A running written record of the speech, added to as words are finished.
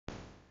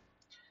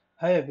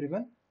Hi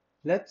everyone,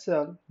 let's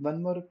solve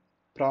one more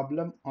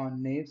problem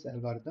on Nave's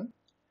algorithm.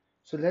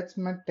 So let's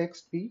make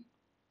text be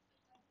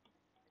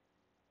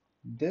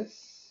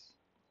this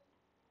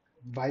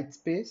white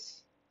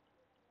space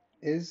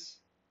is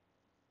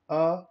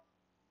a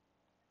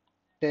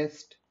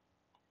test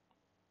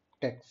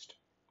text.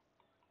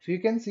 So you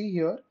can see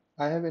here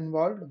I have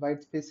involved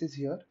white spaces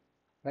here,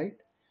 right?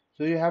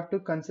 So you have to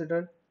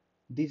consider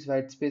these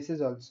white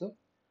spaces also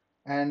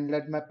and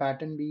let my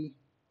pattern be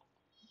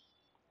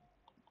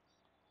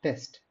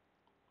test,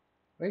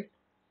 right?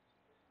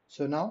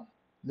 So now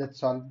let's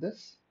solve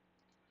this.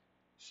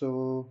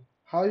 So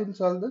how you'll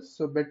solve this?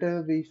 So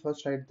better we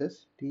first write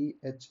this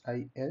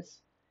THIS.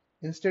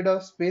 Instead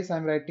of space,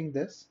 I'm writing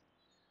this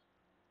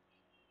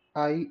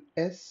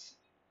IS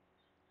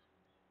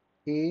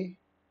A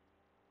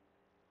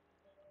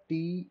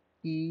T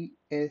E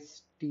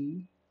S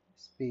T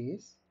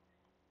space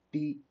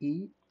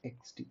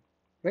TEXT.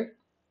 Right?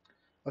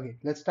 Okay,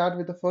 let's start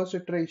with the first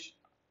iteration.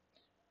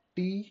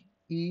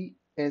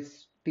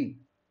 TEST.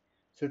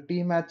 So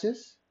T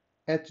matches,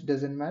 H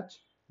doesn't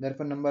match.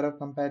 Therefore, number of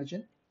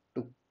comparison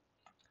 2.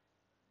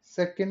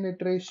 Second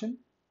iteration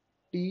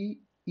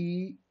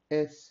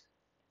TEST.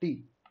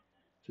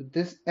 So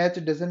this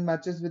H doesn't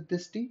matches with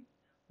this T,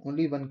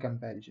 only one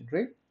comparison,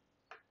 right?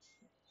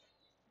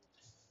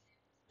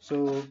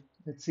 So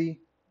let's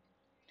see.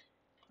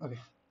 Okay,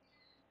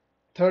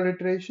 third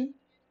iteration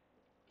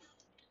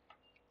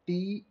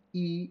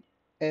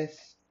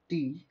TEST.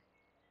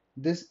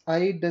 This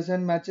I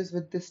doesn't matches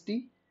with this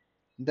T,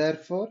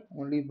 therefore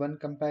only one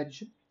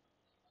comparison.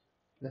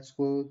 Let's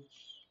go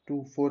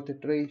to fourth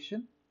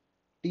iteration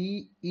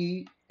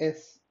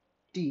TEST.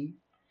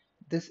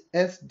 This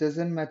S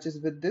doesn't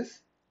matches with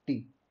this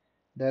T,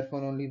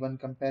 therefore only one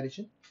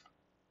comparison.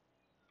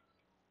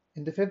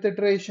 In the fifth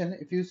iteration,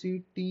 if you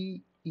see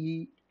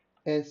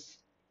TEST,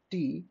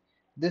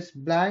 this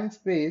blank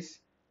space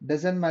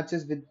doesn't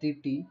matches with the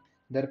T,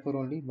 therefore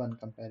only one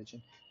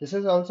comparison. This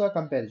is also a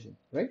comparison,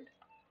 right?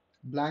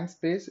 Blank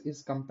space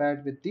is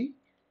compared with the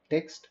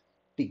text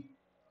T.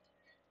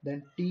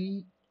 Then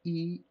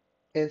TEST,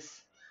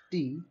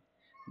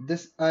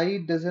 this I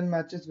doesn't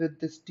matches with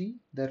this T,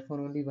 therefore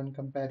only one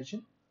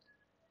comparison.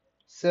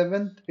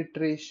 Seventh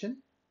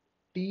iteration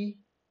TEST,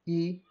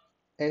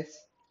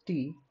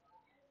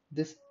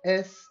 this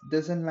S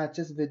doesn't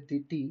matches with the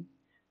T,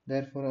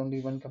 therefore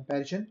only one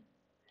comparison.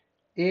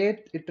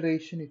 Eighth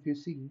iteration, if you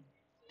see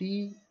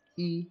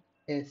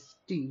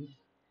TEST,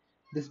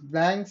 this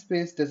blank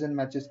space doesn't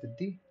matches with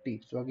the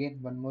T. So again,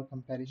 one more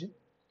comparison.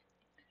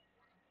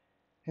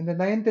 In the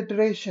ninth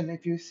iteration,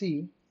 if you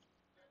see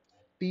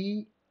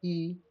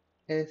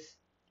TEST,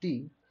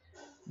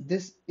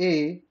 this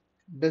A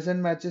doesn't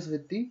matches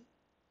with the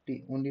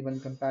T, only one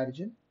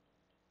comparison.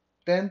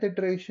 Tenth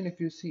iteration,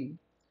 if you see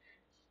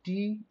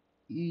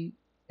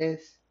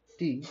TEST,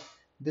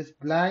 this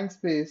blank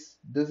space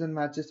doesn't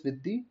matches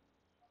with the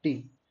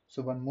T,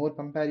 so one more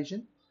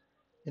comparison.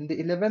 In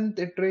the 11th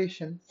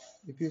iteration,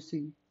 if you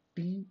see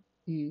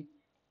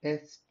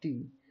TEST,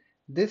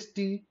 this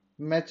T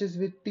matches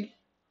with T,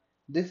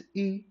 this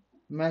E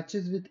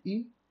matches with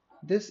E,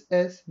 this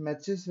S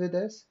matches with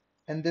S,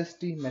 and this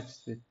T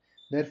matches with.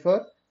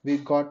 Therefore, we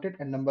got it,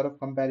 and number of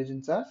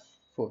comparisons are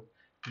 4.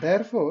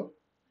 Therefore,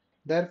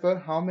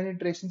 how many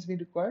iterations we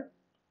require?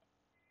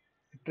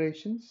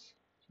 Iterations,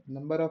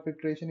 number of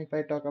iteration, if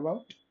I talk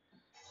about,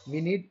 we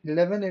need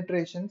 11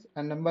 iterations,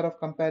 and number of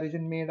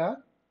comparison made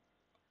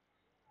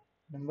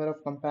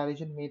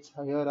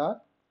here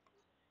are,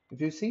 if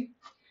you see,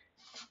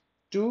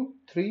 2,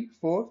 3,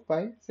 4,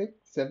 5, 6,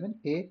 7,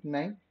 8,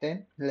 9,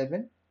 10,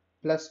 11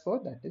 plus 4,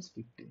 that is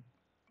 15,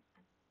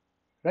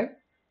 right?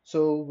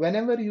 So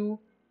whenever you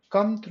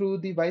come through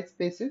the white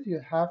spaces, you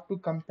have to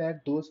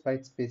compare those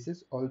white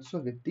spaces also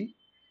with the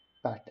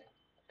pattern.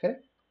 Okay,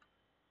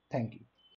 thank you.